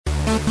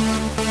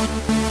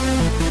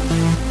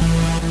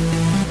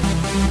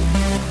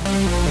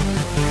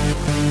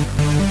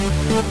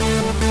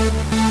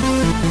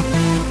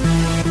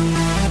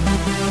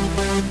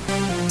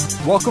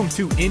Welcome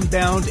to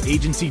Inbound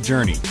Agency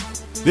Journey.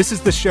 This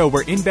is the show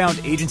where inbound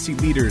agency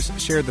leaders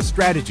share the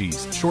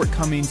strategies,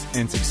 shortcomings,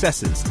 and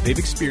successes they've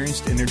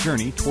experienced in their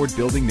journey toward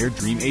building their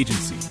dream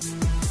agency.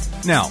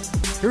 Now,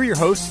 here are your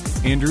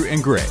hosts, Andrew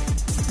and Gray.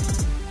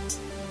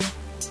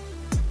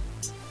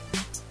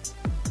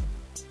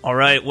 All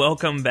right,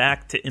 welcome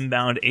back to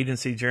Inbound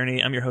Agency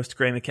Journey. I'm your host,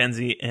 Gray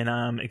McKenzie, and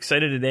I'm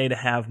excited today to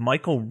have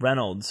Michael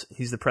Reynolds.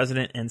 He's the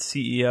president and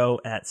CEO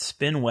at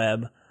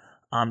SpinWeb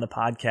on the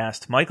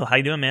podcast. Michael, how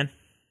you doing, man?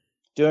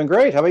 Doing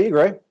great. How about you,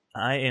 Gray?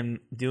 I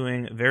am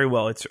doing very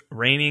well. It's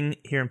raining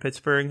here in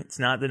Pittsburgh. It's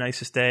not the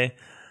nicest day,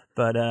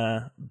 but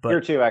here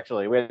too,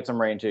 actually. We had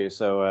some rain too,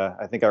 so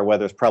I think our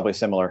weather's probably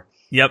similar.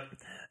 Yep.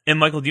 And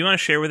Michael, do you want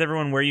to share with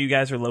everyone where you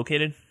guys are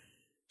located?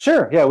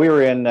 Sure. Yeah, we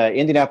were in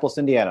Indianapolis,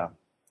 Indiana.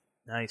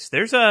 Nice.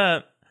 There's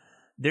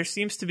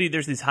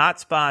these hot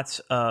spots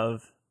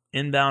of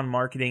inbound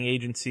marketing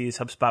agencies,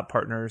 HubSpot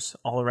partners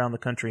all around the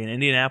country, and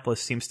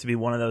Indianapolis seems to be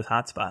one of those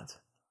hot spots.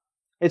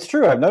 It's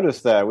true. I've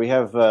noticed that. We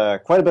have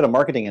quite a bit of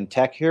marketing and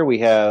tech here. We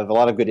have a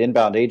lot of good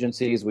inbound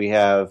agencies. We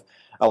have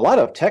a lot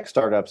of tech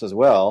startups as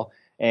well.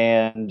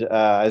 And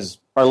as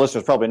our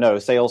listeners probably know,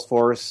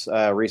 Salesforce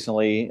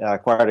recently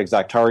acquired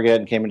ExactTarget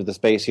and came into the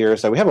space here.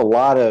 So we have a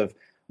lot of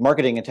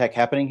marketing and tech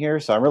happening here.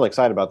 So I'm really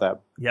excited about that.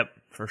 Yep,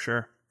 for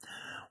sure.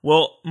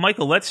 Well,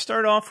 Michael, let's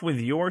start off with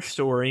your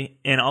story,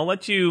 and I'll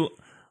let you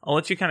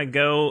kind of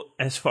go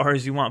as far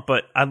as you want.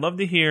 But I'd love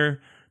to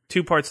hear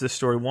two parts of the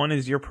story. One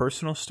is your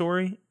personal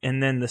story,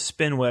 and then the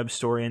SpinWeb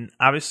story. And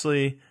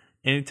obviously,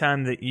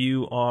 anytime that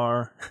you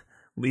are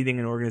leading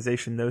an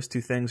organization, those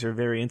two things are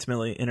very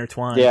intimately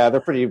intertwined. Yeah,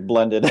 they're pretty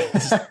blended.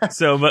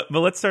 But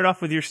let's start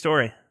off with your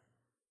story.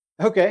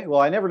 Okay.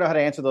 Well, I never know how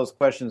to answer those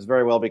questions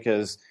very well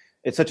because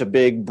it's such a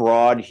big,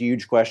 broad,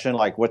 huge question.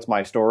 Like, what's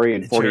my story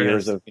in 40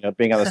 years of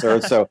being on this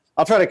earth? So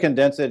I'll try to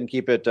condense it and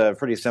keep it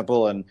pretty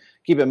simple and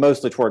keep it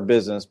mostly toward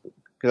business because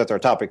that's our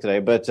topic today.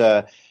 But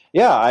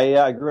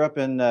I grew up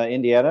in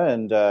Indiana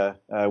and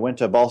went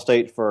to Ball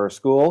State for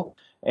school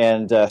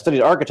and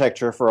studied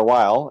architecture for a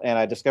while. And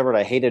I discovered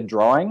I hated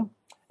drawing.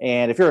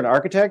 And if you're an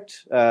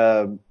architect,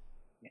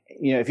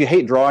 if you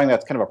hate drawing,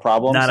 that's kind of a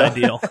problem. Not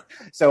ideal.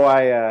 So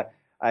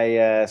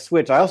I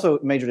switched. I also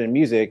majored in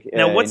music.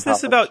 Now, what's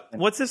this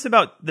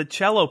about the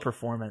cello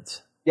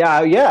performance?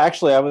 Yeah.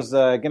 Actually, I was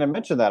going to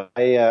mention that.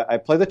 I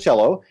play the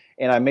cello,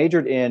 and I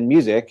majored in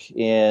music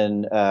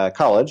in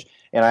college,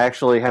 and I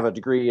actually have a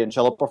degree in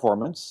cello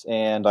performance.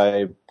 And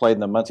I played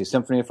in the Muncie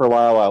Symphony for a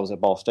while. I was at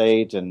Ball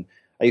State, and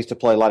I used to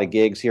play a lot of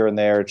gigs here and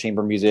there,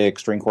 chamber music,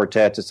 string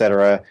quartets,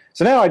 etc.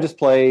 So now I just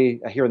play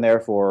here and there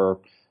for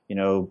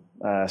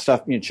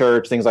stuff,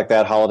 church, things like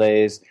that,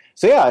 holidays.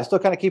 So yeah, I still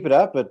kind of keep it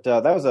up, but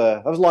that was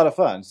a lot of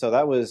fun. So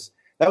that was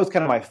kind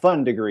of my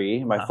fun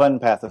degree, my fun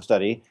path of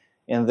study.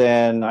 And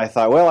then I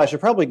thought, well, I should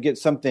probably get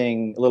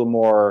something a little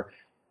more,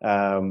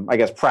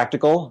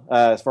 practical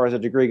as far as a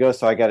degree goes.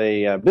 So I got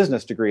a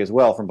business degree as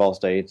well from Ball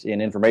State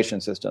in information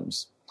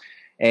systems.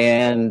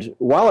 And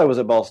while I was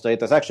at Ball State,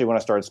 that's actually when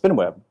I started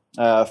SpinWeb.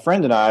 A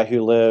friend and I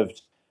who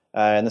lived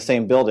in the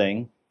same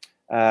building,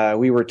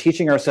 we were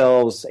teaching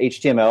ourselves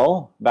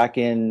HTML back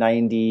in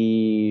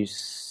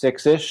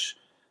 96-ish.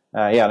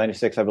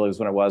 96, I believe is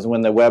when it was,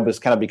 when the web was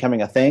kind of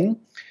becoming a thing.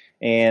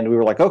 And we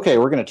were like, okay,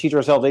 we're going to teach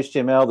ourselves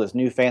HTML, this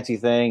new fancy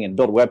thing, and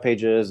build web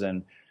pages.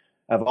 And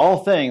of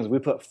all things, we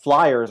put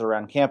flyers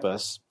around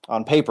campus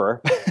on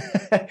paper,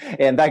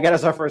 and that got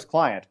us our first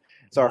client.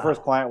 So our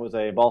first client was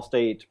a Ball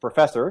State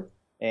professor,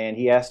 and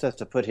he asked us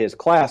to put his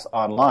class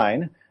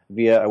online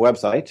via a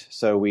website.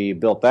 So we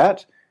built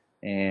that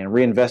and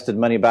reinvested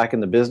money back in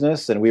the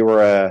business. And we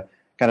were a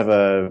kind of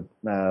a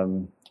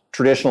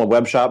traditional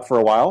web shop for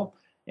a while,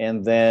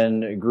 and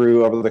then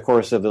grew over the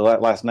course of the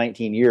last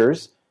 19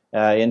 years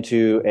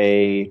into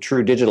a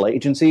true digital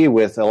agency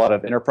with a lot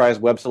of enterprise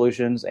web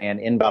solutions and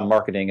inbound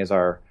marketing as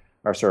our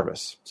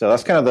service. So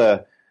that's kind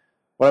of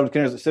what I would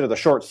consider the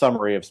short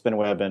summary of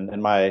SpinWeb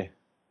and my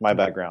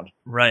background.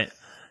 Right.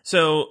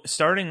 So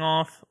starting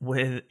off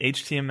with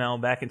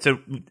HTML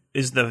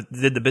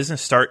did the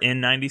business start in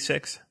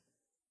 96?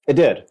 It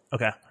did.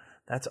 Okay.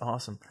 That's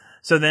awesome.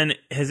 So then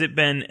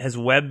has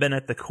web been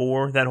at the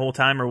core that whole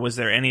time, or was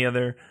there any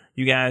other?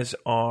 You guys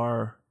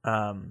are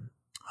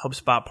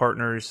HubSpot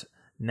partners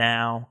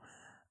now,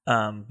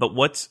 but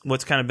what's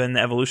kind of been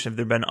the evolution? Have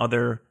there been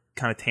other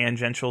kind of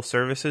tangential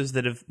services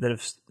that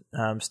have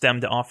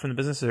stemmed off from the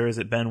business, or has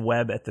it been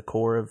web at the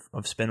core of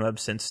SpinWeb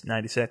since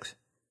 96?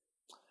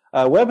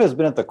 Web has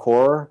been at the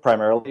core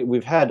primarily.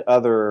 We've had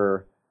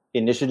other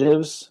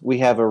initiatives. We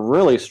have a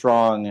really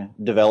strong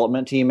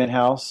development team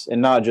in-house,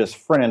 and not just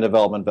front-end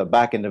development, but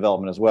back-end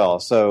development as well.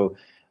 So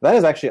that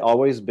has actually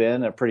always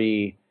been a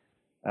pretty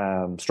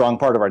strong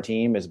part of our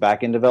team is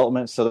back-end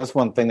development. So that's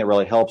one thing that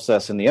really helps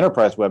us in the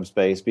enterprise web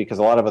space, because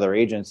a lot of other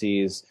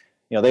agencies,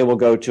 they will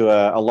go to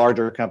a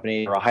larger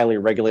company or a highly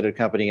regulated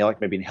company,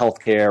 like maybe in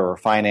healthcare or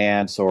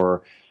finance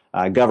or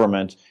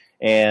government.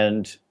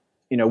 And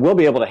we'll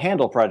be able to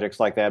handle projects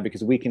like that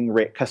because we can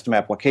write custom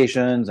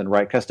applications and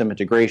write custom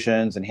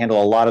integrations and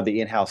handle a lot of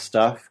the in-house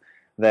stuff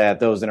that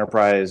those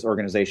enterprise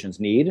organizations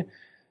need.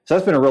 So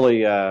that's been a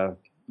really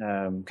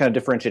kind of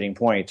differentiating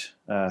point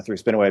through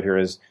SpinWeb here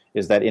is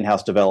that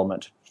in-house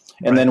development.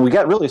 And then we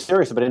got really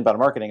serious about inbound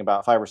marketing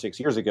about 5 or 6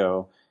 years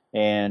ago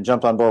and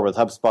jumped on board with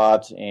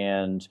HubSpot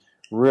and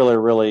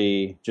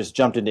really just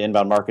jumped into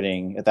inbound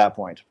marketing at that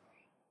point.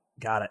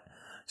 Got it.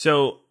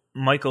 So,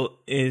 Michael,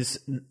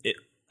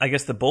 I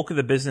guess the bulk of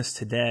the business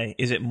today,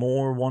 is it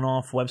more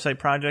one-off website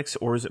projects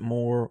or is it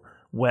more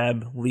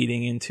web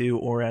leading into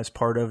or as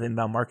part of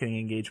inbound marketing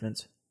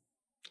engagements?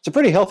 It's a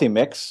pretty healthy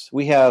mix.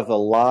 We have a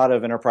lot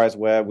of enterprise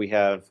web. We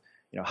have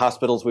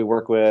hospitals we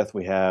work with.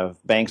 We have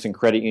banks and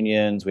credit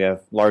unions. We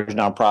have large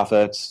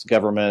nonprofits,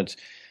 government.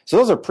 So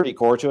those are pretty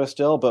core to us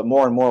still, but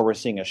more and more we're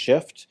seeing a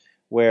shift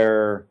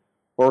where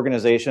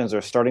organizations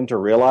are starting to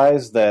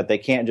realize that they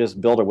can't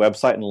just build a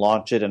website and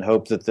launch it and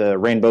hope that the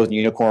rainbows and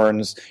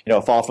unicorns,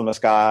 fall from the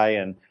sky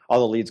and all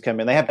the leads come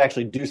in. They have to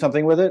actually do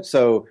something with it.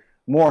 So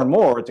more and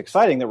more, it's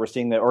exciting that we're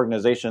seeing that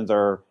organizations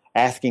are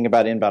asking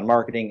about inbound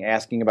marketing,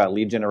 asking about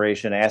lead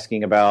generation,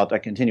 asking about a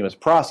continuous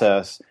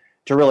process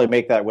to really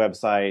make that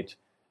website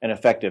an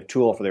effective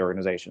tool for the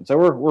organization. So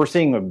we're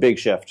seeing a big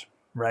shift.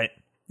 Right.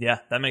 Yeah,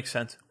 that makes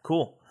sense.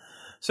 Cool.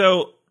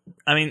 So,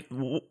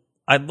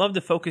 I'd love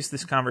to focus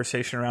this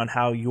conversation around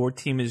how your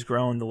team has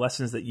grown, the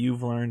lessons that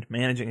you've learned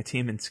managing a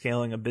team and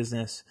scaling a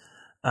business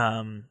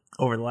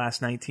over the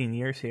last 19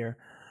 years here.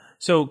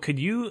 So could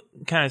you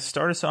kind of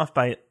start us off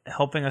by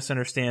helping us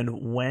understand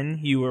when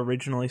you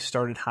originally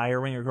started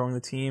hiring or growing the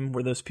team?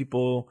 Were those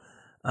people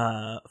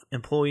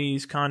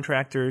employees,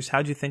 contractors?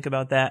 How'd you think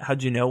about that?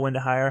 How'd you know when to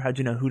hire? How'd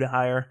you know who to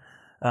hire?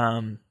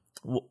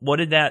 What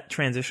did that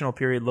transitional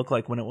period look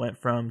like when it went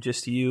from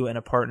just you and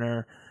a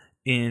partner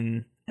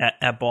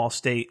at Ball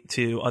State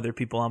to other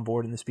people on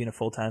board and this being a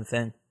full-time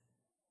thing?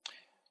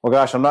 Well,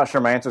 gosh, I'm not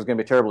sure my answer is going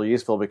to be terribly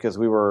useful because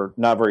we were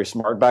not very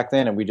smart back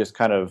then and we just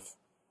kind of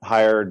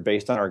hired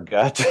based on our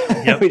gut.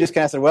 Yep. We just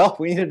kind of said, well,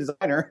 we need a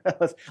designer.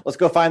 let's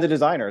go find the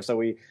designer. So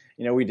we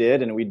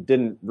did, and we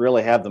didn't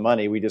really have the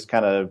money. We just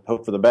kind of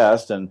hoped for the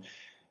best. And,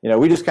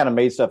 we just kind of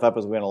made stuff up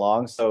as we went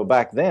along. So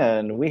back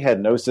then we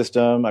had no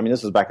system.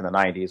 This was back in the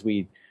 90s.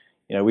 We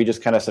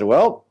just kind of said,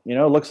 well,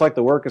 looks like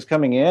the work is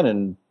coming in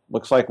and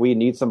looks like we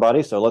need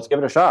somebody. So let's give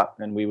it a shot.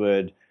 And we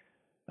would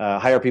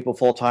hire people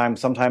full-time,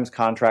 sometimes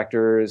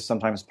contractors,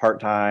 sometimes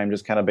part-time,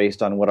 just kind of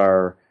based on what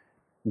our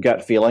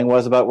gut feeling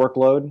was about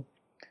workload.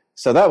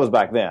 So that was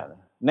back then.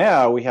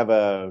 Now we have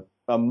a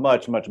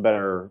much, much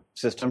better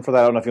system for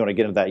that. I don't know if you want to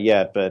get into that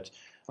yet, but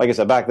like I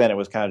said, back then it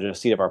was kind of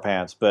just seat of our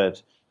pants.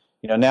 But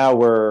now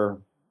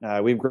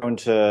we've grown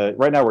to,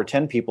 right now we're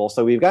 10 people.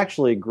 So we've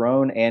actually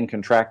grown and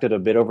contracted a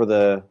bit over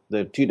the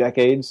 2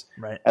 decades.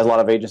 Right. As a lot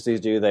of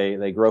agencies do.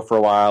 They grow for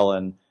a while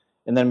and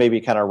then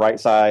maybe kind of right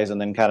size and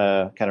then kind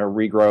of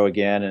regrow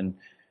again and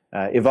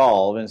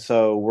evolve. And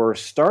so we're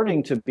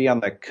starting to be on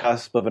the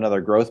cusp of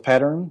another growth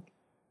pattern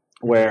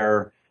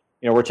where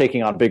we're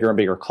taking on bigger and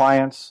bigger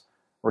clients.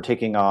 We're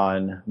taking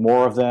on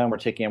more of them. We're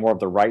taking on more of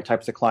the right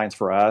types of clients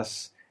for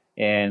us.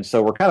 And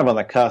so we're kind of on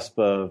the cusp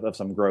of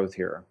some growth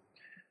here.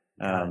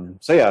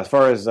 So yeah, as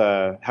far as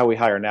how we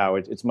hire now,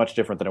 it's much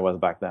different than it was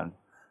back then.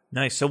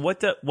 Nice. So what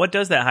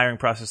does that hiring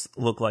process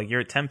look like?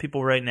 You're at 10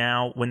 people right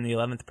now. When the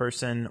 11th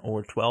person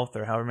or 12th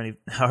or however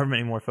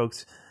many more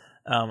folks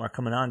are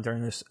coming on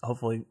during this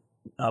hopefully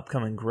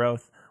upcoming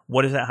growth,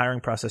 what is that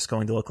hiring process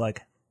going to look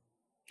like?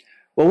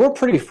 Well, we're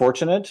pretty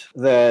fortunate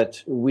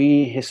that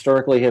we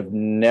historically have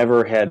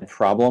never had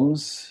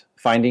problems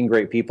finding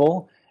great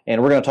people.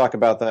 And we're going to talk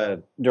about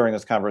that during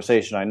this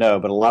conversation, I know,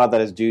 but a lot of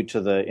that is due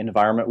to the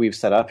environment we've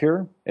set up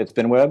here at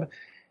SpinWeb.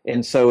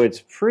 And so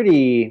it's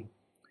pretty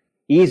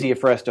easy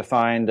for us to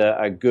find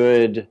a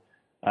good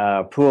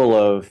pool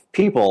of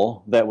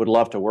people that would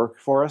love to work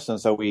for us. And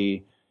so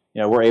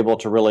we're able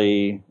to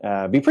really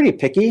be pretty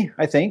picky,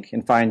 I think,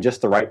 and find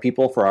just the right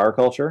people for our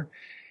culture.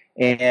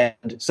 And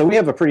so we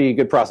have a pretty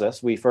good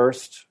process. We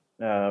first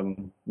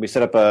we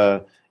set up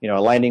a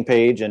landing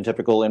page in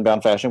typical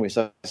inbound fashion. We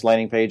set this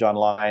landing page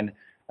online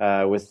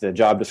with the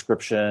job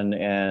description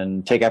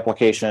and take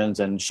applications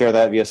and share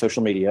that via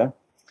social media.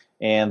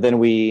 And then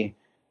we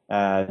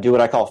do what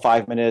I call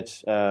 5-minute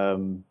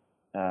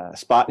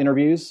spot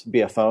interviews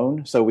via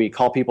phone. So we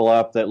call people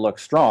up that look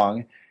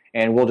strong,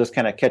 and we'll just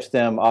kind of catch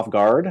them off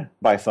guard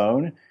by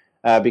phone.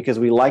 Because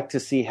we like to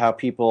see how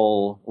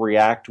people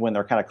react when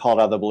they're kind of called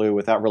out of the blue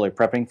without really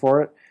prepping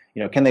for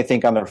it. Can they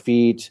think on their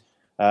feet?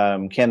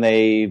 Can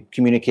they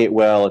communicate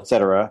well, et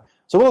cetera?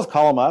 So we'll just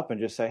call them up and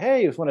just say,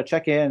 hey, just want to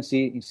check in,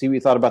 see what you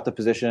thought about the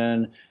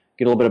position,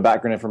 get a little bit of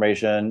background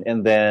information.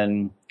 And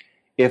then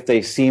if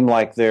they seem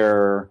like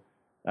they're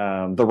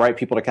the right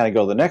people to kind of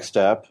go the next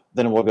step,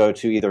 then we'll go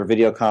to either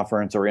video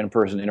conference or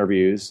in-person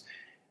interviews.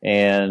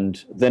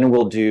 And then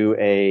we'll do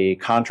a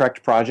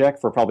contract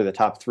project for probably the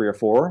top 3 or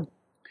 4.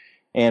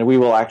 And we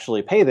will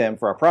actually pay them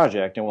for our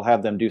project, and we'll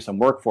have them do some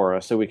work for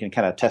us so we can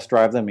kind of test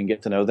drive them and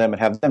get to know them and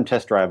have them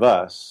test drive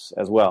us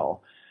as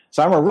well.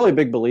 So I'm a really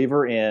big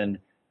believer in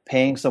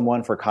paying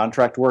someone for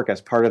contract work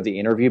as part of the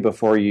interview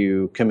before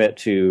you commit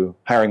to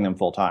hiring them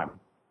full time.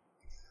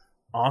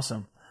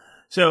 Awesome.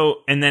 So,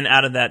 and then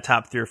out of that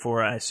top 3 or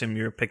 4, I assume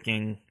you're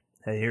picking,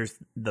 hey, here's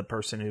the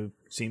person who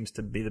seems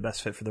to be the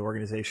best fit for the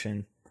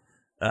organization,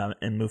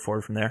 and move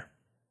forward from there.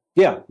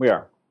 Yeah, we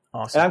are.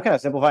 Awesome. And I'm kind of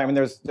simplifying. I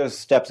mean, there's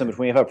steps in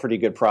between. I have a pretty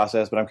good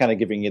process, but I'm kind of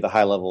giving you the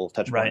high level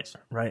touch points.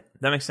 Right.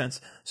 That makes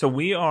sense. So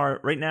we are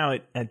right now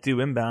at Do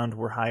Inbound,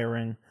 we're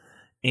hiring,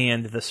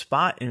 and the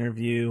spot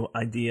interview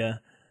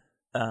idea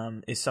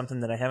is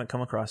something that I haven't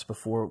come across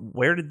before.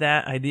 Where did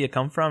that idea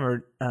come from,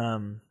 or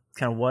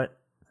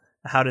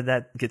how did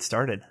that get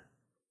started?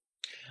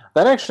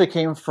 That actually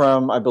came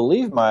from, I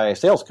believe, my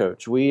sales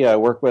coach. We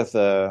work with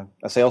a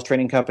sales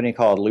training company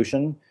called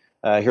Lucian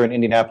here in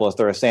Indianapolis.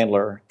 They're a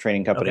Sandler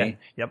training company. Okay.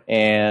 Yep.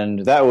 And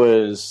that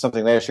was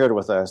something they shared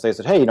with us. They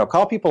said, hey,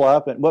 call people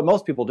up. And what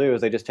most people do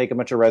is they just take a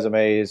bunch of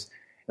resumes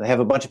and they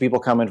have a bunch of people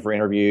come in for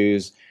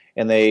interviews,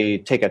 and they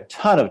take a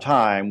ton of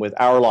time with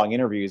hour-long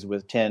interviews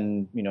with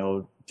 10,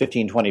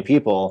 15, 20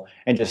 people,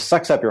 and just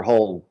sucks up your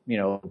whole,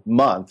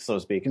 month, so to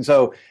speak. And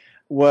so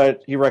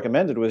what he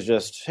recommended was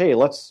just, hey,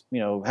 let's,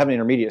 have an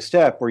intermediate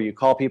step where you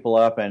call people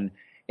up and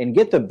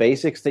get the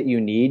basics that you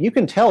need. You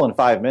can tell in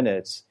 5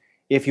 minutes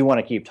if you want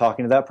to keep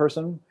talking to that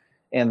person.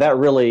 And that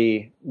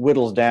really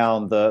whittles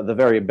down the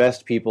very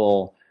best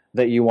people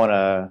that you want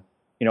to,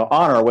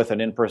 honor with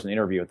an in-person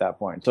interview at that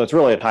point. So it's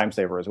really a time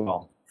saver as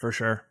well. For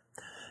sure.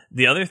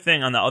 The other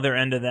thing on the other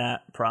end of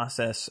that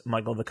process,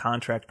 Michael, the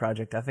contract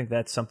project, I think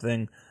that's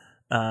something,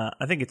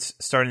 I think it's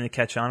starting to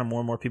catch on and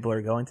more people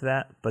are going to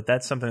that, but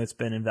that's something that's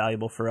been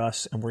invaluable for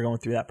us. And we're going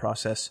through that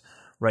process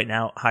right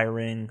now,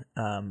 hiring,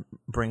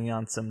 bringing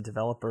on some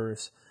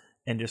developers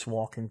and just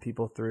walking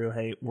people through,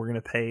 hey, we're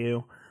going to pay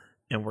you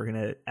and we're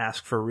going to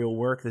ask for real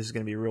work. This is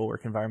going to be a real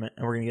work environment,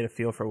 and we're going to get a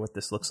feel for what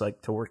this looks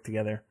like to work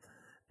together.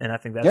 And I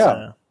think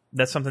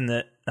that's something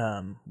that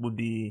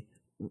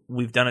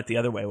we've done it the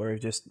other way, where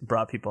we've just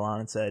brought people on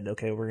and said,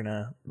 okay,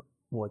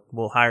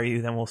 we'll hire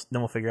you, then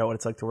we'll figure out what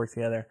it's like to work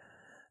together.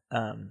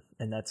 And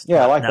that's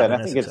I like that. I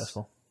think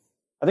successful.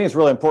 it's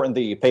really important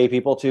that you pay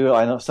people too.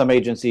 I know some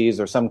agencies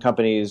or some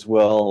companies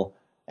will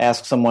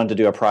ask someone to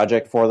do a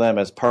project for them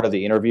as part of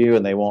the interview,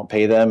 and they won't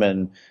pay them.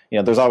 And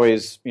there's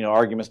always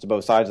arguments to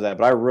both sides of that.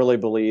 But I really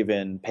believe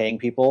in paying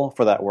people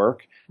for that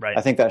work. Right.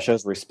 I think that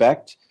shows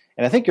respect.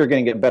 And I think you're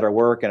going to get better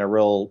work and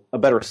a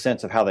better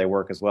sense of how they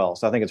work as well.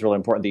 So I think it's really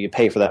important that you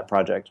pay for that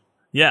project.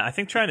 Yeah, I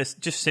think trying to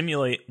just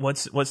simulate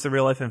what's the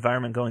real life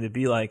environment going to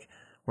be like.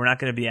 We're not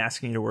going to be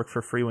asking you to work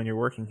for free when you're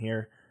working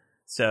here.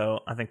 So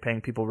I think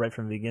paying people right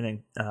from the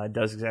beginning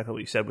does exactly what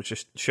you said, which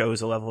just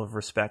shows a level of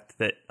respect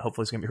that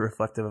hopefully is going to be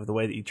reflective of the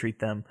way that you treat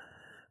them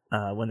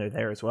when they're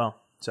there as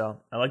well. So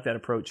I like that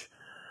approach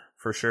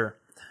for sure.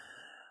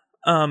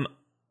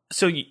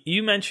 So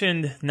you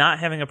mentioned not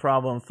having a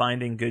problem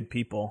finding good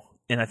people.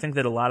 And I think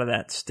that a lot of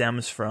that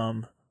stems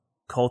from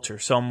culture.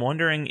 So I'm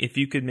wondering if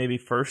you could maybe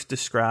first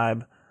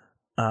describe,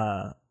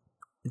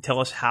 tell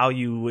us how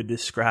you would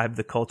describe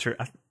the culture.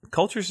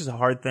 Culture is a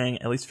hard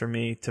thing, at least for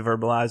me, to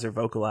verbalize or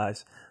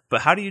vocalize.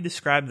 But how do you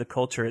describe the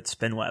culture at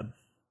SpinWeb?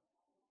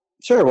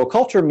 Sure. Well,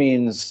 culture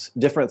means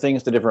different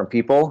things to different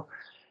people.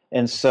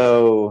 And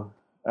so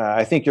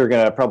I think you're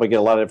going to probably get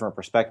a lot of different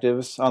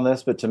perspectives on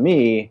this. But to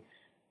me,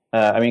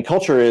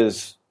 culture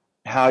is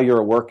how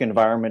your work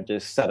environment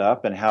is set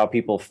up and how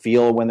people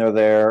feel when they're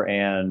there,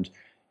 and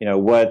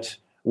what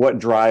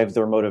drives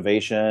their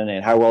motivation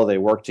and how well they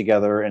work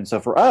together. And so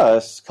for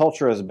us,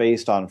 culture is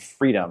based on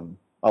freedom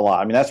a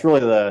lot. That's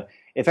really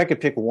if I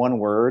could pick one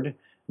word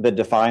that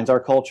defines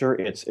our culture,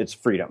 it's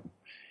freedom.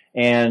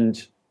 And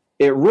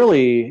it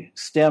really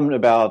stemmed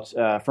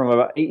from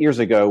about 8 years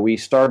ago. We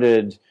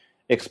started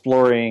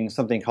exploring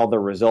something called the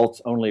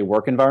results-only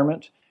work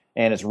environment,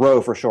 and it's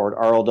ROWE for short,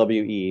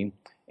 RLWE.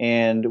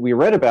 And we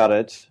read about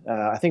it,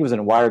 I think it was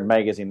in Wired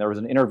magazine. There was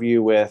an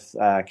interview with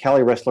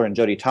Callie Ressler and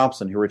Jody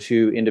Thompson, who were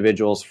two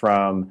individuals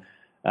from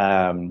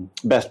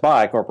Best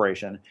Buy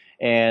Corporation.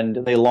 And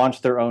they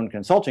launched their own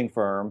consulting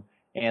firm,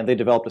 and they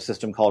developed a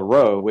system called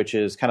ROWE, which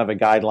is kind of a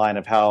guideline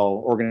of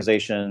how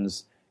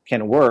organizations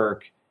can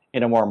work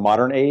in a more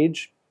modern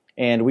age.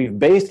 And we've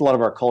based a lot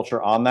of our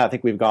culture on that. I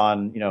think we've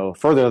gone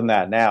further than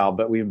that now,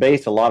 but we've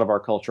based a lot of our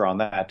culture on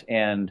that.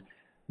 And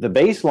the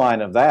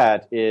baseline of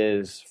that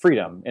is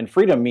freedom. And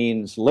freedom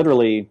means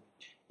literally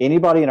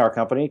anybody in our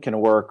company can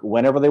work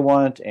whenever they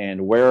want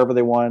and wherever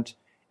they want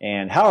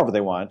and however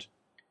they want,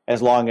 as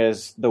long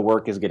as the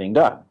work is getting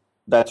done.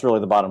 That's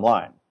really the bottom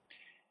line.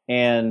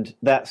 And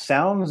that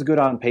sounds good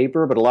on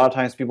paper, but a lot of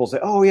times people say,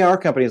 oh yeah, our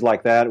company's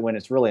like that, when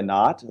it's really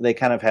not. They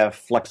kind of have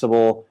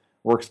flexible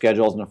work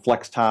schedules and a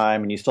flex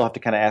time, and you still have to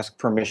kind of ask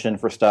permission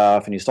for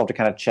stuff, and you still have to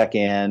kind of check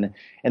in,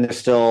 and there's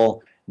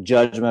still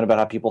judgment about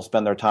how people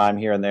spend their time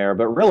here and there.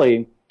 But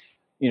really,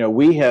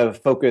 we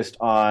have focused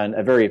on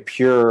a very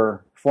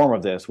pure form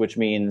of this, which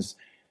means,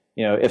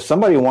 if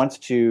somebody wants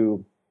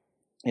to,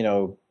 at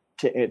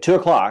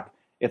 2:00,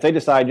 if they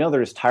decide,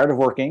 they're just tired of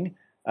working,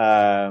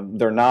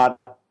 they're not,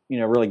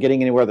 really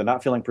getting anywhere, they're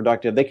not feeling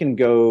productive, they can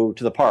go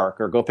to the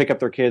park or go pick up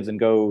their kids and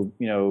go,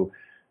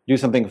 do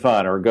something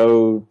fun or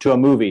go to a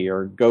movie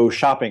or go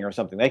shopping or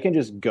something. They can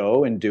just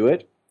go and do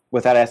it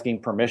without asking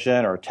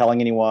permission or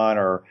telling anyone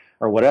or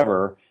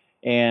whatever,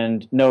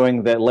 and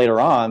knowing that later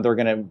on they're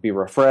going to be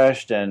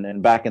refreshed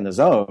and back in the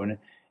zone,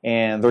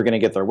 and they're going to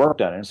get their work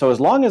done. And so as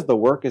long as the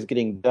work is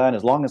getting done,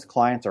 as long as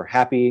clients are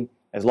happy,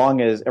 as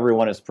long as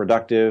everyone is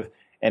productive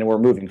and we're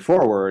moving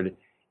forward,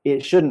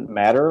 it shouldn't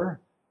matter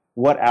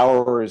what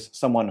hours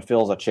someone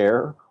fills a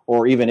chair,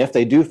 or even if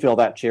they do fill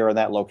that chair in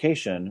that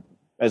location,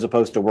 as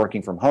opposed to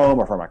working from home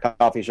or from a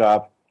coffee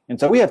shop. And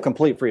so we have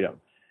complete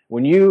freedom.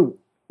 When you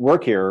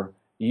work here,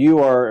 you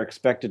are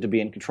expected to be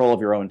in control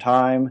of your own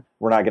time.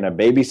 We're not going to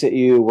babysit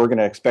you. We're going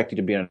to expect you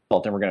to be an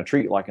adult, and we're going to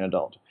treat you like an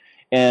adult.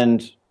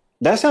 And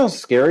that sounds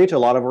scary to a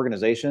lot of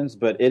organizations,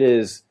 but it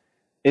is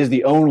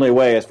the only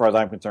way, as far as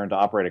I'm concerned, to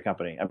operate a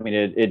company. I mean,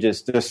 it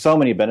just, there's so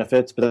many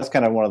benefits, but that's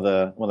kind of one of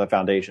the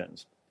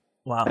foundations.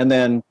 Wow. And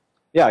then,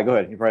 yeah, go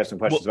ahead. You probably have some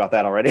questions about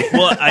that already.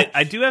 Well,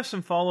 I do have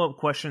some follow-up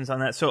questions on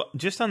that. So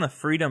just on the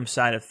freedom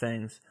side of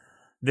things,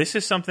 this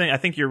is something, I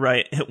think you're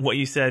right. What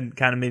you said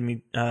kind of made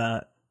me,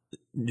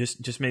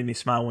 just made me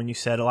smile when you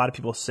said a lot of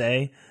people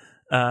say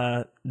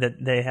that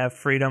they have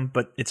freedom,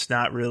 but that's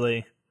not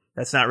really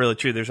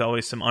true. There's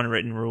always some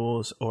unwritten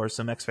rules or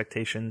some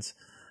expectations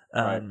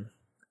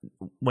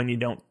when you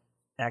don't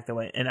act that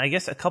way. And I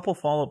guess a couple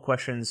follow-up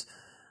questions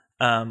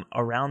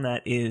around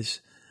that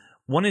is,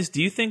 one is,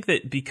 do you think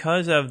that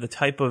because of the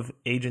type of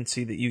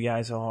agency that you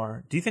guys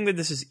are, do you think that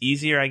this is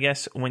easier, I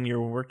guess, when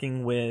you're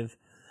working with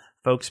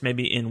folks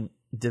maybe in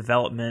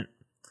development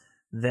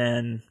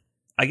than,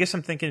 I guess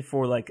I'm thinking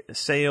for like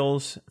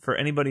sales, for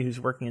anybody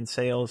who's working in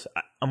sales,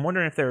 I'm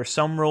wondering if there are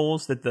some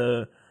roles that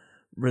the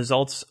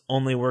results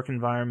only work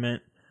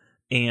environment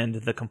and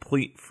the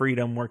complete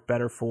freedom work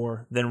better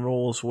for than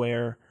roles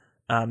where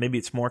maybe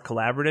it's more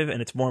collaborative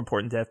and it's more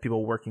important to have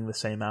people working the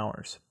same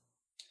hours.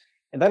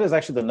 And that is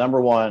actually the number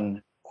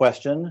one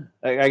question.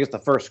 I guess the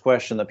first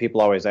question that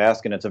people always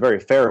ask, and it's a very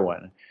fair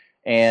one.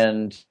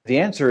 And the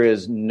answer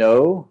is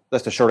no.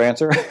 That's the short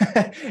answer.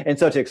 And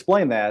so to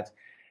explain that,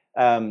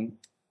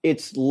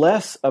 it's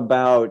less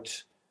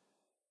about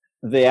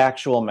the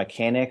actual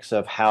mechanics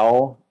of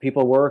how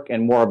people work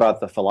and more about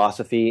the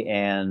philosophy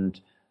and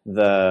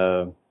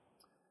the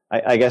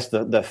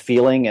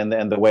feeling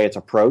and the way it's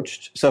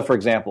approached. So for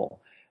example,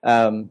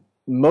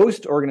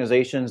 most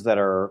organizations that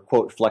are,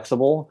 quote,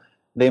 flexible,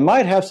 they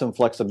might have some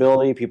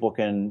flexibility. People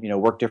can,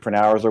 work different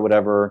hours or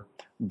whatever,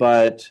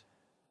 but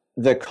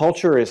the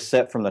culture is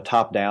set from the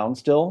top down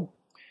still.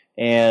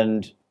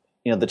 And,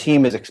 the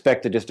team is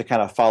expected just to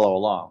kind of follow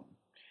along.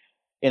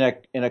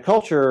 In a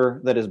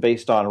culture that is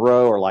based on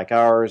row or like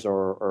ours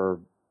or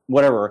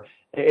whatever,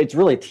 it's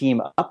really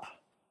team up,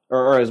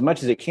 or as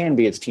much as it can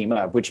be, it's team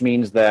up, which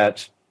means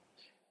that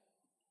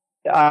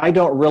I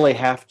don't really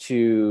have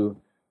to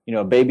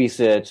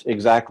babysit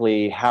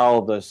exactly how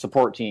the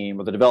support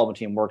team or the development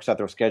team works out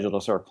their schedule to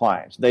serve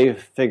clients. They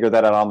figure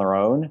that out on their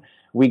own.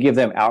 We give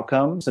them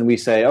outcomes and we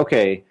say,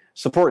 okay,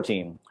 support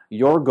team,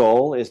 your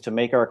goal is to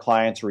make our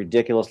clients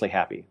ridiculously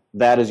happy.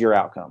 That is your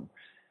outcome.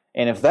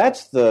 And if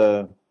that's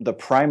the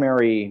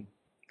primary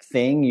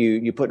thing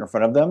you put in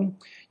front of them,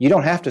 you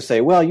don't have to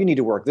say, well, you need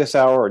to work this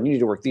hour or you need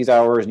to work these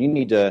hours and you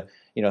need to,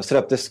 set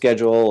up this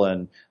schedule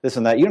and this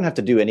and that. You don't have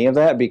to do any of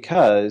that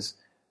because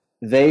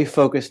they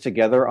focus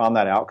together on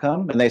that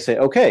outcome and they say,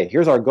 okay,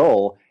 here's our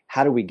goal.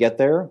 How do we get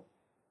there?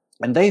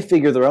 And they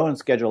figure their own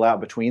schedule out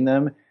between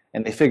them,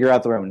 and they figure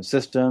out their own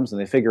systems,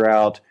 and they figure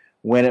out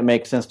when it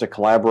makes sense to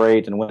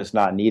collaborate and when it's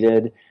not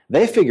needed.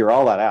 They figure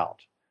all that out.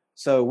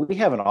 So we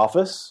have an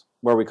office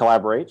where we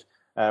collaborate.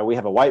 We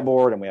have a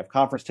whiteboard and we have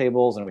conference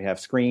tables and we have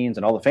screens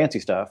and all the fancy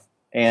stuff.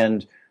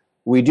 And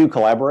we do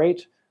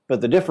collaborate,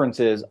 but the difference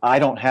is I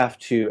don't have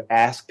to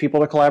ask people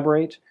to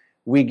collaborate.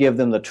 We give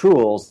them the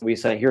tools. We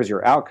say, here's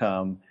your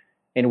outcome.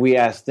 And we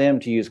ask them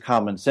to use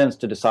common sense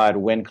to decide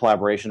when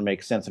collaboration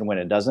makes sense and when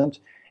it doesn't.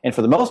 And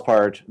for the most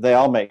part, they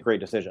all make great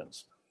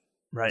decisions.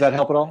 Right. Does that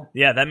help at all?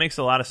 Yeah, that makes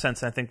a lot of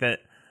sense. I think that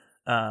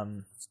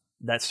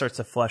that starts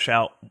to flesh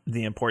out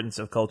the importance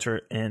of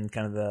culture and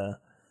kind of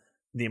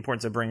the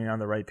importance of bringing on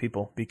the right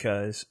people,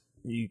 because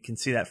you can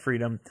see that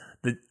freedom.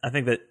 I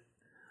think that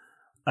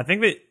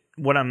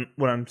what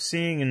I'm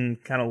seeing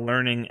and kind of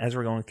learning as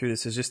we're going through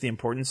this is just the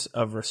importance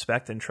of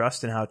respect and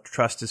trust, and how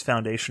trust is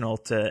foundational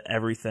to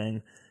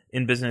everything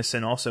in business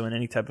and also in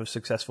any type of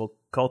successful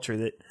culture.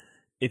 That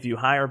if you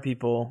hire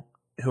people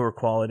who are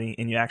quality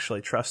and you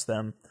actually trust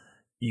them,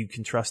 you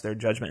can trust their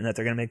judgment and that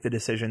they're going to make the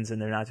decisions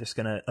and they're not just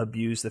going to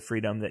abuse the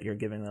freedom that you're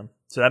giving them.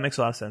 So that makes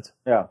a lot of sense.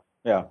 Yeah.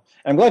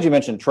 I'm glad you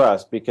mentioned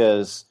trust,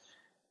 because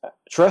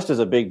trust is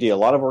a big deal. A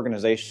lot of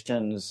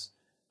organizations,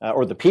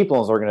 or the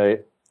people in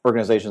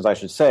organizations, I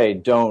should say,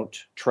 don't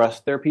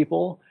trust their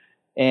people.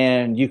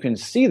 And you can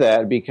see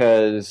that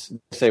because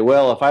they say,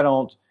 well,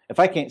 if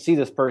I can't see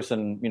this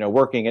person,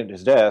 working at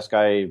his desk,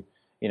 how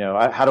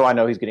do I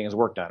know he's getting his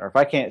work done? Or if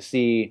I can't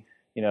see,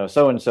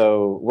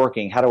 so-and-so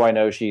working, how do I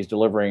know she's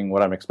delivering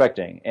what I'm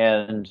expecting?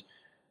 And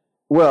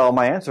Well,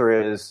 my answer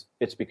is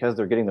it's because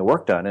they're getting the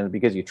work done and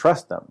because you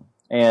trust them.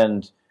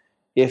 And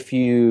if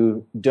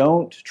you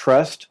don't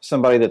trust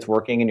somebody that's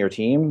working in your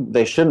team,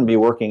 they shouldn't be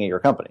working at your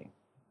company.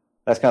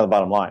 That's kind of the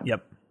bottom line.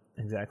 Yep,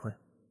 exactly.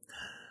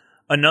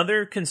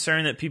 Another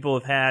concern that people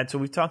have had, so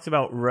we've talked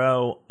about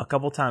Row a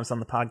couple times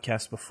on the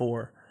podcast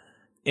before,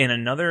 and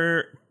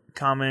another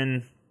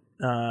common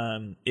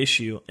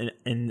issue,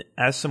 and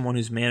as someone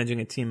who's managing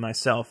a team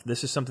myself,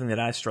 this is something that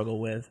I struggle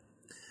with,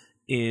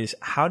 is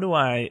how do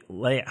I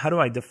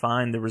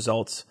define the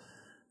results?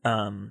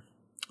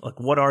 Like,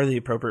 what are the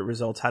appropriate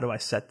results? How do I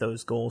set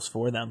those goals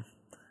for them?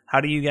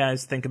 How do you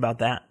guys think about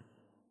that?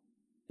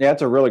 Yeah,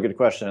 that's a really good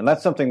question, and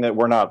that's something that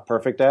we're not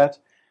perfect at.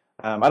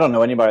 I don't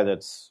know anybody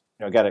that's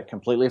got it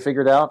completely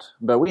figured out,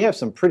 but we have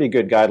some pretty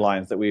good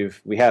guidelines that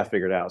we have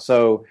figured out.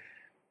 So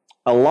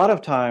a lot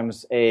of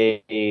times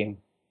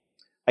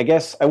I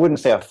guess I wouldn't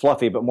say a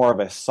fluffy, but more of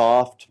a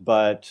soft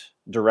but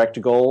direct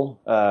goal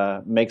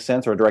makes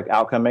sense, or a direct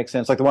outcome makes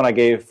sense, like the one I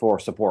gave for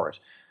support.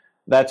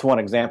 That's one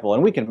example,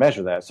 and we can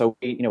measure that. So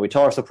we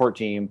tell our support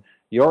team,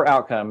 your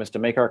outcome is to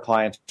make our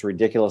clients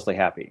ridiculously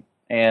happy.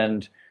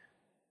 And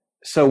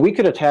so we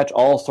could attach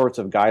all sorts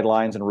of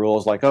guidelines and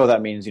rules like, oh,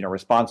 that means,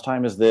 response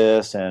time is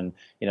this, and,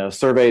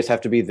 surveys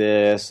have to be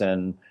this,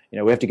 and,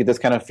 we have to get this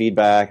kind of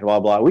feedback, and blah,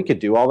 blah. We could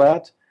do all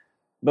that,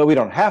 but we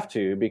don't have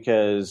to,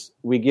 because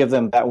we give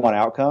them that one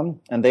outcome,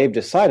 and they've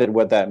decided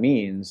what that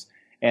means,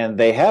 and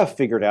they have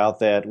figured out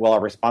that, well,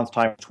 our response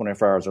time is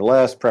 24 hours or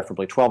less,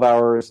 preferably 12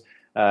 hours.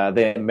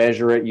 They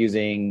measure it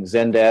using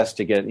Zendesk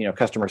to get,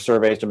 customer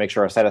surveys to make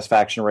sure our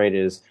satisfaction rate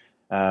is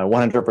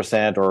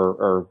 100%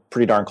 or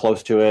pretty darn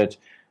close to it.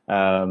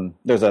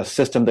 There's a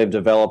system they've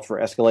developed for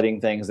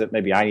escalating things that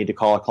maybe I need to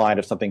call a client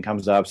if something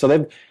comes up.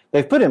 So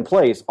they've put in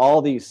place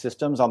all these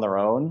systems on their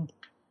own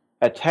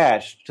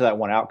attached to that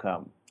one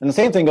outcome. And the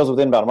same thing goes with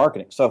inbound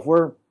marketing. So if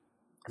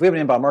we have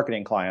an inbound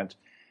marketing client,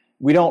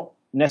 we don't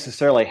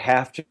necessarily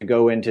have to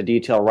go into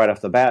detail right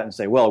off the bat and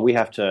say, well, we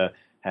have to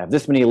have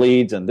this many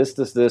leads and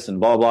this,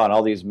 and blah, blah, and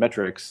all these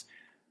metrics.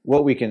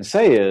 What we can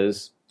say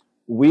is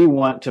we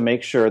want to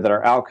make sure that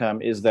our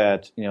outcome is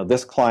that,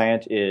 this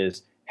client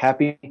is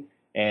happy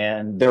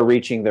and they're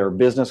reaching their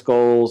business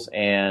goals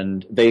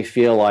and they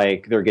feel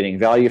like they're getting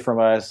value from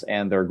us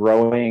and they're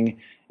growing.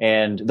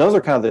 And those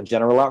are kind of the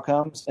general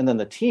outcomes. And then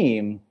the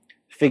team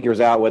figures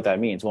out what that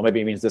means. Well,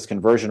 maybe it means this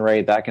conversion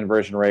rate, that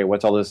conversion rate,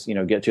 what's all this,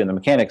 get to, and the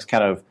mechanics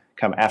kind of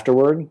come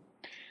afterward.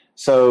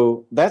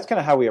 So that's kind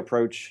of how we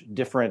approach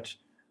different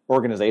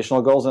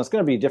organizational goals, and it's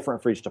going to be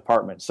different for each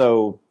department.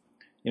 So,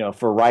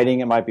 for writing,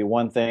 it might be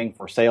one thing.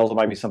 For sales, it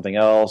might be something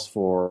else.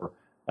 For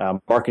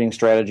marketing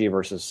strategy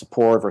versus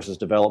support versus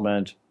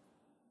development.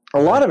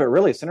 A lot of it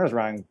really centers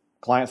around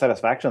client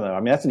satisfaction, though. I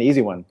mean, that's an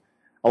easy one.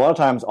 A lot of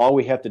times, all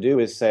we have to do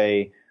is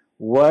say,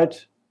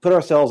 put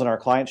ourselves in our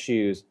client's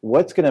shoes,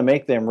 what's going to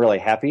make them really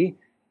happy,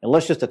 and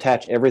let's just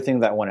attach everything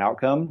to that one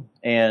outcome,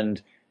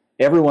 and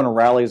everyone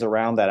rallies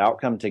around that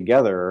outcome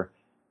together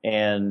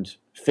and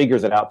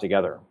figures it out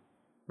together.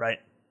 Right.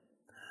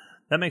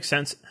 That makes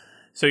sense.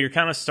 So you're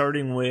kind of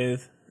starting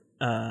with,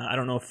 I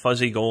don't know if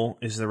fuzzy goal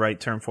is the right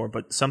term for it,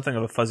 but something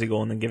of a fuzzy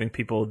goal, and then giving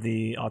people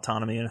the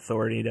autonomy and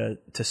authority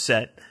to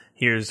set,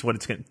 here's what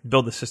it's going to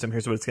build the system,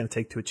 here's what it's going to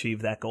take to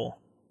achieve that goal.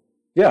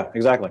 Yeah,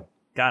 exactly.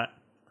 Got it.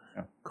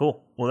 Yeah.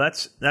 Cool. Well,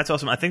 that's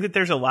awesome. I think that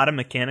there's a lot of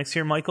mechanics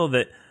here, Michael,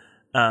 that,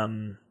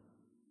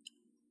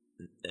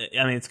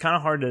 it's kind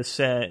of hard to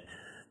say.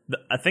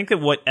 I think that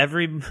what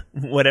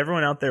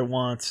everyone out there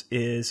wants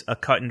is a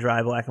cut and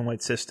dry black and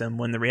white system,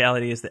 when the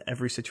reality is that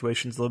every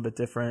situation is a little bit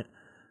different.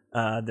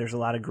 There's a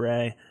lot of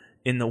gray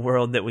in the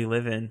world that we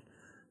live in.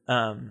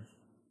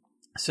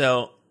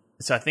 So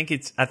I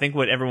think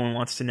what everyone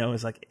wants to know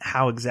is like,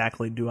 how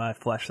exactly do I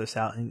flesh this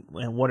out, and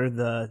what are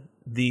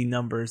the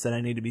numbers that I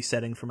need to be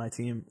setting for my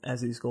team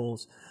as these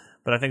goals?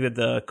 But I think that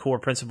the core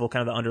principle,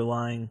 kind of the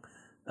underlying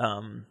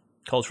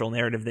cultural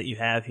narrative that you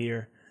have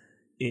here,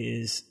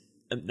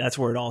 that's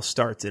where it all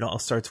starts. It all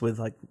starts with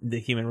like the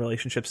human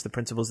relationships, the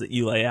principles that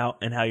you lay out,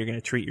 and how you're going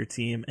to treat your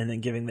team, and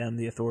then giving them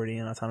the authority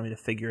and autonomy to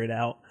figure it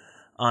out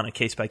on a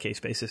case-by-case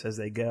basis as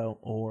they go,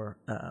 or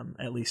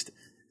at least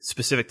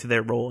specific to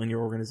their role in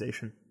your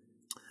organization.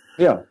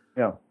 Yeah.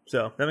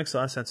 So that makes a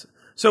lot of sense.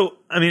 So,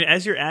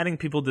 as you're adding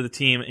people to the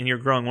team and you're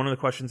growing, one of the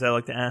questions I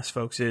like to ask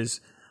folks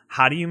is,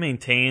 how do you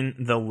maintain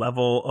the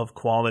level of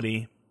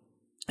quality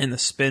and the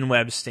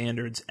SpinWeb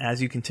standards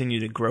as you continue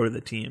to grow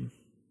the team?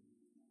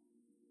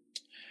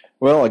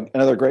 Well,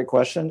 another great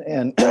question.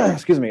 And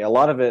excuse me, a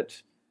lot of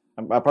it,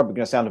 I'm probably going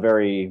to sound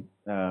very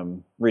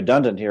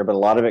redundant here, but a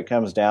lot of it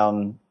comes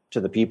down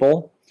to the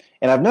people.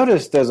 And I've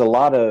noticed there's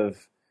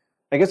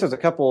a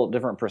couple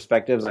different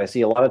perspectives. I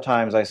see a lot of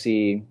times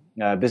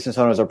business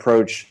owners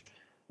approach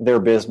their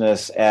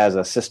business as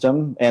a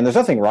system, and there's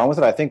nothing wrong with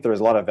it. I think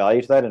there's a lot of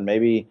value to that, and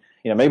maybe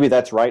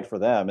that's right for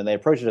them. And they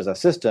approach it as a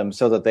system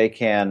so that they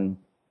can,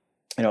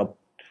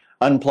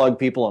 unplug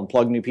people and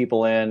plug new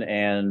people in,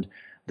 and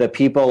the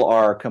people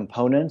are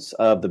components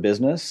of the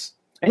business.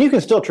 And you can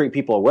still treat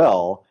people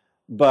well,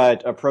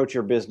 but approach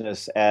your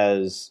business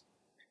as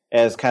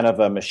as kind of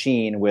a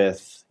machine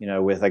with,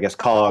 with I guess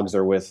cogs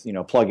or with,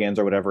 plugins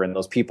or whatever, and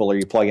those people are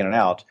you plug in and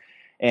out.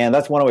 And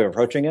that's one way of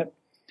approaching it.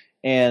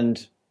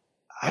 And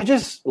I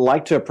just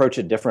like to approach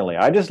it differently.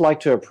 I just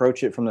like to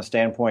approach it from the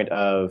standpoint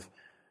of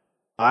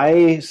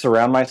I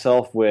surround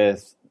myself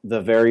with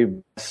the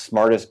very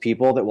smartest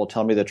people that will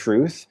tell me the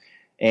truth.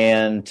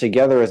 And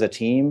together as a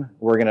team,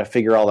 we're going to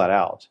figure all that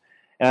out.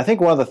 And I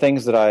think one of the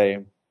things that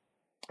I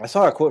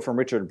saw a quote from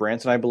Richard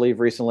Branson, I believe,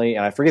 recently,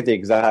 and I forget the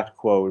exact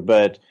quote,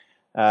 but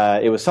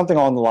it was something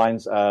along the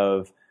lines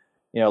of,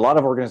 a lot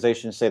of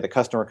organizations say the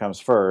customer comes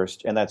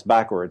first, and that's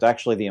backwards.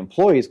 Actually, the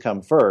employees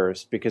come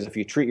first, because if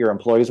you treat your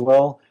employees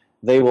well,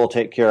 they will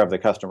take care of the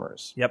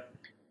customers. Yep.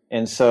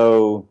 And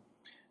so,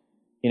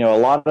 a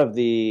lot of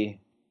the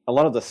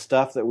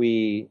stuff that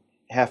we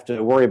have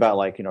to worry about,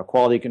 like,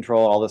 quality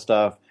control, all this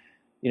stuff,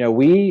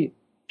 we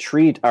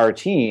treat our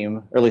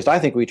team, or at least I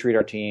think we treat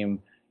our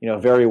team,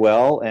 very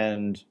well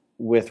and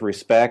with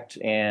respect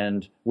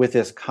and with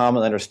this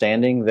common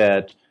understanding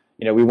that,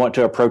 we want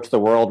to approach the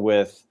world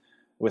with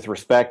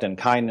respect and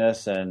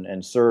kindness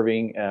and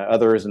serving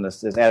others in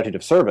this attitude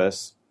of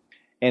service.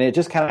 And it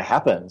just kind of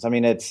happens. I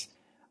mean,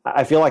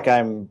 I feel like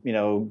I'm,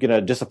 going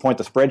to disappoint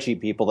the spreadsheet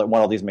people that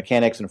want all these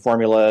mechanics and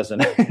formulas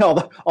and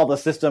all the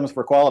systems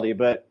for quality.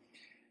 But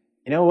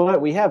you know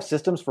what? We have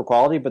systems for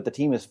quality, but the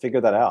team has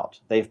figured that out.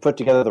 They've put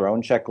together their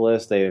own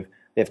checklist.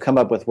 They've come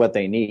up with what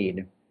they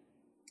need.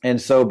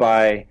 And so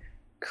by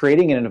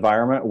creating an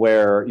environment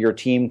where your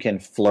team can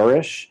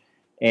flourish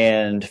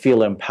and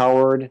feel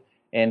empowered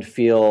and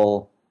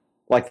feel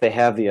like they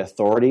have the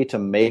authority to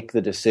make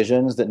the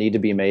decisions that need to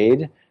be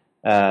made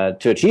to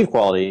achieve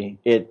quality,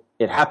 it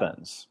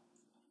happens.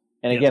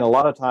 And again, a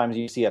lot of times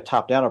you see a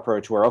top-down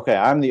approach where, okay,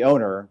 I'm the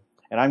owner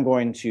and I'm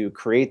going to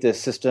create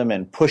this system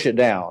and push it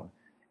down.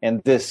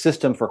 And this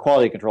system for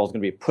quality control is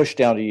going to be pushed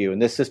down to you.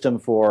 And this system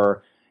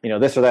for,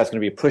 this or that's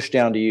going to be pushed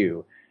down to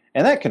you.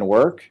 And that can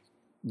work,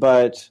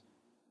 but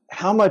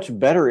how much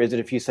better is it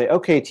if you say,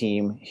 okay,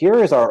 team,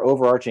 here is our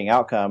overarching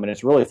outcome and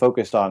it's really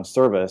focused on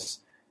service.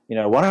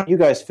 Why don't you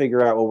guys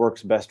figure out what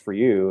works best for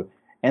you?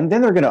 And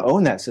then they're going to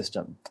own that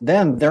system.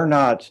 Then they're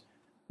not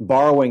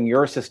borrowing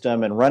your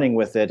system and running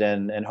with it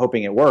and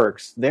hoping it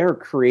works. They're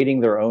creating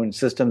their own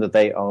system that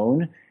they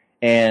own,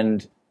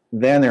 and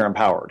then they're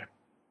empowered.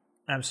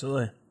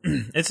 Absolutely.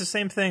 It's the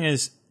same thing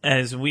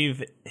as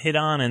we've hit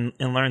on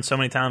and learned so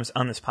many times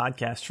on this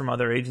podcast from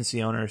other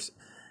agency owners,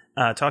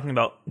 talking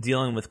about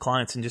dealing with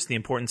clients and just the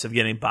importance of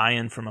getting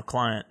buy-in from a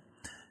client.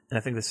 And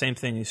I think the same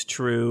thing is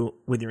true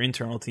with your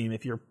internal team.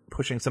 If you're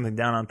pushing something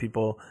down on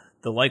people,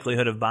 the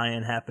likelihood of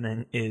buy-in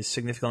happening is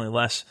significantly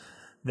less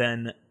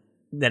than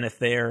if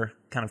they're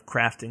kind of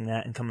crafting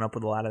that and coming up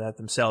with a lot of that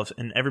themselves.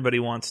 And everybody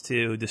wants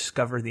to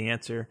discover the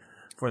answer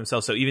for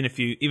themselves. So even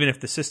if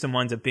the system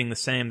winds up being the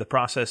same, the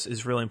process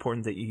is really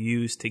important that you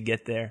use to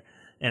get there.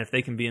 And if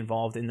they can be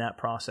involved in that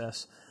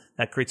process,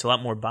 that creates a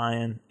lot more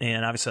buy-in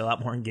and obviously a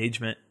lot more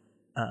engagement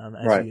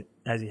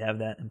as you have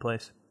that in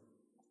place.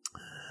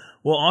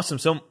 Well, awesome.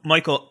 So,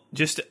 Michael,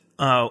 just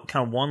kind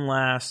of one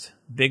last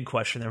big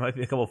question. There might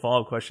be a couple of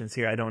follow-up questions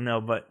here. I don't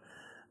know, but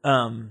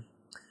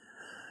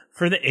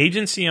for the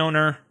agency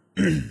owner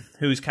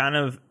who's kind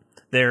of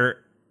they're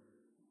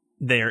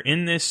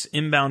in this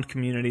inbound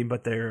community,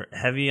 but they're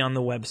heavy on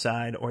the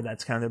website, or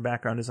that's kind of their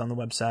background is on the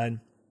website,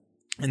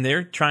 and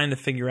they're trying to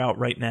figure out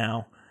right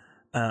now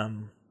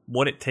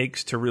what it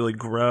takes to really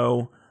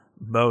grow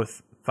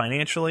both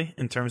financially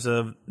in terms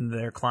of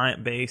their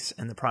client base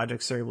and the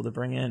projects they're able to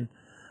bring in,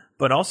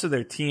 but also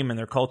their team and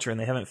their culture, and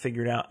they haven't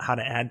figured out how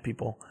to add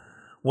people.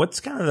 What's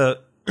kind of the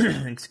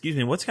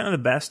what's kind of the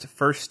best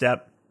first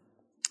step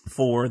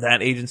for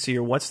that agency,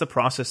 or what's the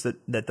process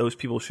that those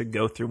people should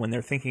go through when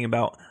they're thinking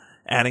about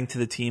adding to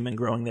the team and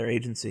growing their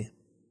agency?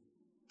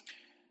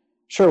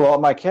 Sure. Well,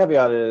 my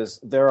caveat is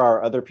there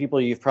are other people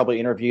you've probably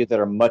interviewed that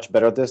are much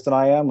better at this than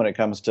I am when it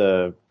comes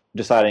to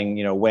deciding,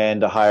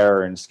 when to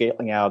hire and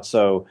scaling out.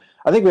 So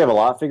I think we have a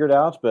lot figured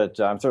out, but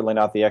I'm certainly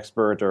not the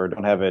expert or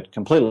don't have it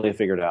completely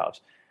figured out.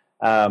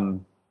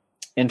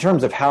 In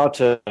terms of how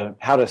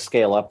to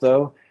scale up,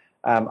 though,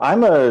 I'm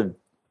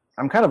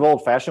kind of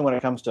old-fashioned when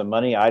it comes to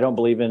money. I don't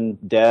believe in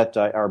debt.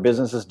 Our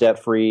business is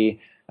debt-free.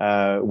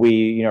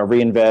 We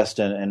reinvest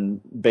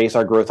and base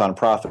our growth on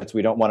profits.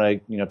 We don't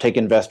want to take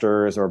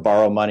investors or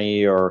borrow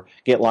money or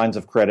get lines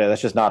of credit.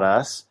 That's just not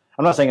us.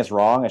 I'm not saying it's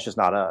wrong. It's just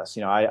not us.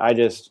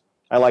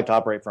 I like to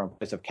operate from a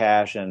place of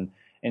cash, and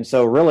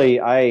so really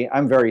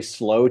I'm very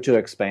slow to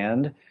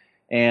expand.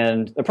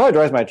 And it probably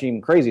drives my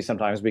team crazy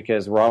sometimes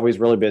because we're always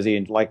really busy,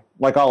 and like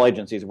all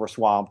agencies, we're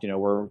swamped.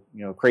 We're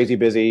crazy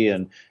busy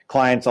and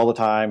clients all the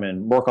time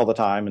and work all the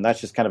time, and that's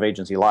just kind of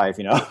agency life,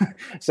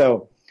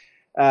 So,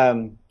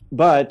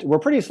 but we're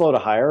pretty slow to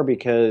hire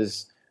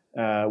because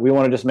we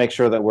want to just make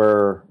sure that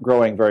we're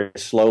growing very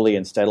slowly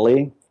and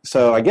steadily.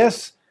 So, I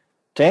guess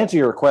to answer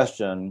your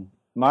question,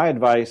 my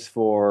advice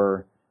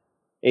for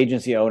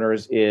agency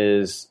owners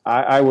is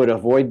I would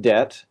avoid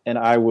debt, and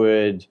I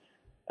would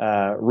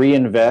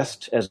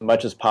reinvest as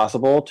much as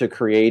possible to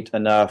create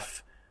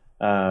enough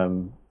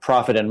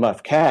profit and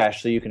enough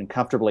cash so you can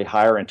comfortably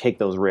hire and take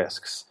those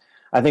risks.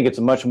 I think it's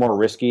much more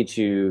risky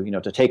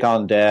to take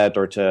on debt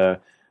or to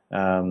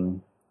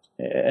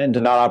and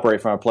to not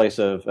operate from a place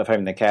of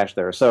having the cash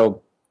there.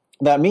 So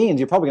that means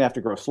you're probably going to have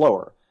to grow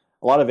slower.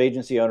 A lot of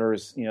agency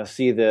owners,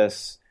 see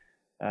this,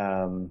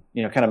 kind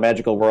of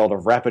magical world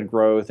of rapid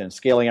growth and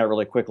scaling out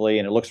really quickly,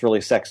 and it looks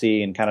really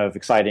sexy and kind of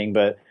exciting.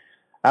 But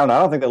I don't know. I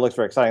don't think that looks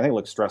very exciting. I think it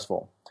looks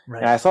stressful.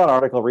 Right. And I saw an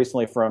article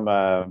recently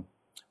from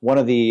one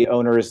of the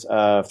owners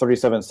of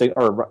 37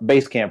 or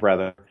Basecamp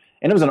rather,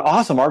 and it was an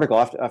awesome article.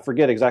 I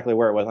forget exactly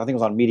where it was. I think it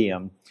was on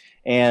Medium,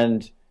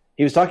 and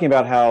he was talking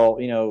about how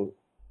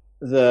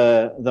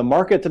the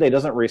market today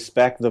doesn't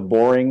respect the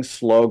boring,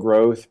 slow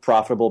growth,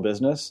 profitable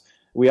business.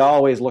 We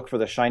always look for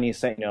the shiny,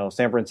 San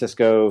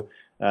Francisco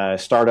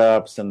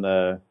startups and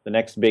the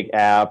next big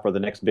app or the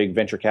next big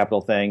venture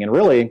capital thing. And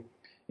really,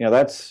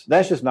 that's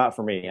just not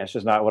for me. That's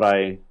just not what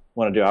I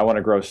want to do. I want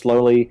to grow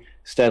slowly,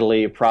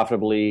 steadily,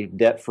 profitably,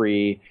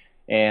 debt-free.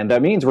 And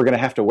that means we're going to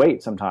have to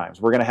wait sometimes.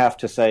 We're going to have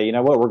to say, you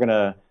know what, we're going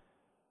to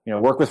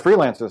work with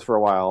freelancers for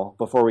a while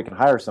before we can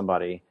hire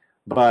somebody.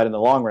 But in the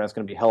long run, it's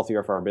going to be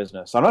healthier for our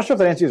business. So I'm not sure if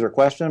that answers your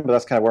question, but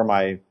that's kind of where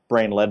my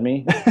brain led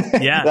me.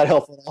 Yeah. That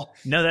helps at all?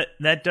 No,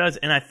 that does.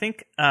 And I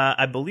think,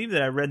 I believe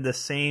that I read the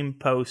same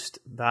post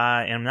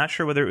by, and I'm not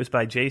sure whether it was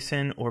by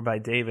Jason or by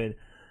David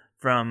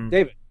from...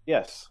 David,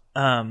 yes.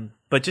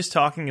 But just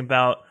talking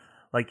about,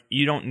 like,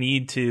 you don't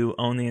need to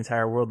own the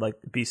entire world, like,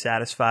 be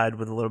satisfied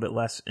with a little bit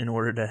less in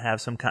order to have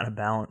some kind of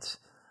balance.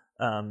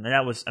 And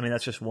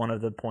that's just one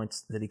of the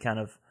points that he kind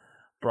of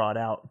brought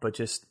out, but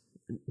just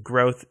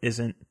growth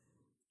isn't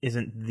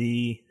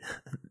the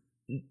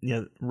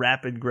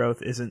rapid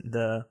growth isn't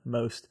the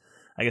most,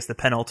 I guess, the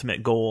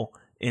penultimate goal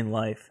in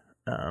life.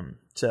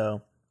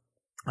 So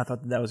I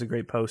thought that was a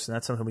great post, and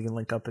that's something we can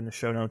link up in the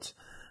show notes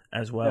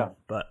as well. Yeah.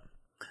 But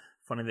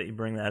funny that you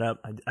bring that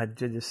up. I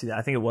did just see that.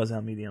 I think it was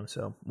on Medium,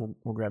 so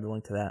we'll grab the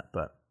link to that.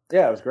 But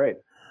yeah, it was great.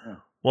 Yeah.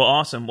 Well,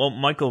 awesome. Well,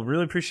 Michael,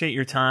 really appreciate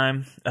your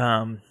time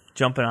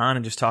jumping on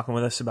and just talking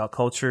with us about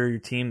culture, your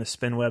team, the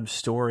SpinWeb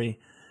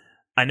story.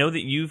 I know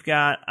that you've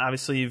got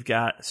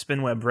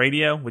SpinWeb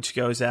Radio, which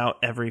goes out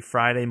every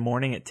Friday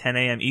morning at 10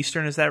 a.m.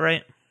 Eastern. Is that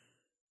right?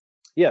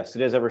 Yes,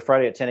 it is every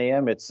Friday at 10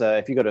 a.m. It's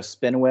if you go to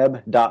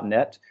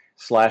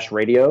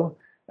spinweb.net/radio,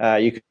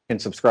 you can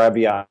subscribe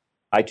via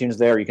iTunes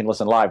there. You can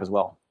listen live as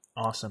well.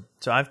 Awesome.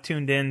 So I've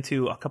tuned in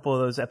to a couple of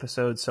those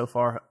episodes so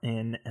far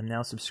and am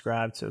now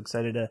subscribed. So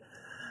excited to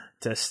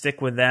stick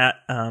with that.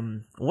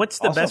 What's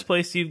the best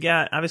place you've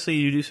got? Obviously,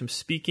 you do some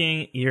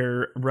speaking.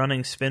 You're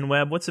running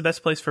SpinWeb. What's the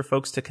best place for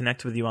folks to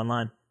connect with you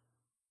online?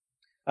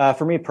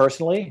 For me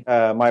personally,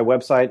 my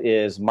website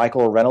is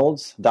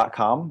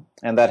michaelreynolds.com,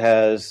 and that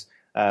has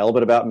a little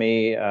bit about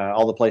me,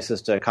 all the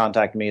places to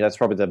contact me. That's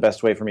probably the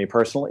best way for me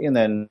personally. And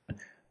then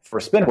for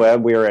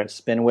SpinWeb, we're at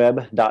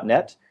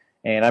spinweb.net,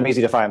 and I'm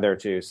easy to find there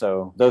too.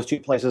 So those two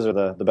places are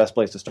the best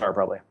place to start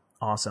probably.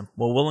 Awesome.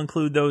 Well, we'll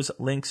include those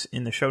links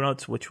in the show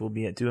notes, which will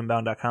be at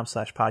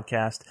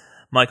doinbound.com/podcast.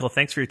 Michael,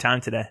 thanks for your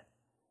time today.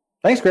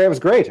 Thanks, Greg. It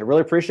was great. I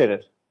really appreciate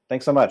it.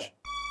 Thanks so much.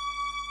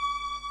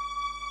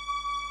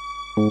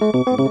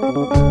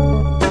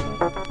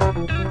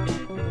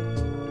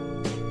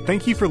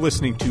 Thank you for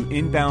listening to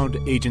Inbound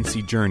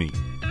Agency Journey.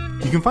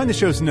 You can find the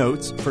show's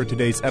notes for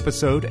today's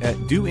episode at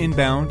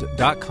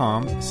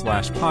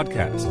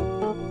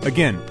doinbound.com/podcast.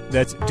 Again,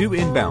 that's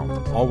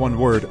doinbound, all one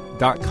word,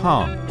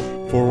 .com/podcast.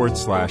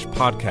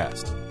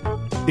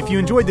 If you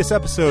enjoyed this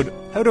episode,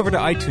 head over to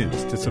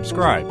iTunes to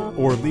subscribe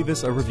or leave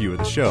us a review of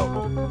the show.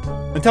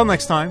 Until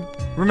next time,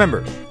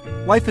 remember,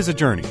 life is a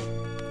journey.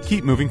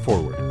 Keep moving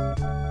forward.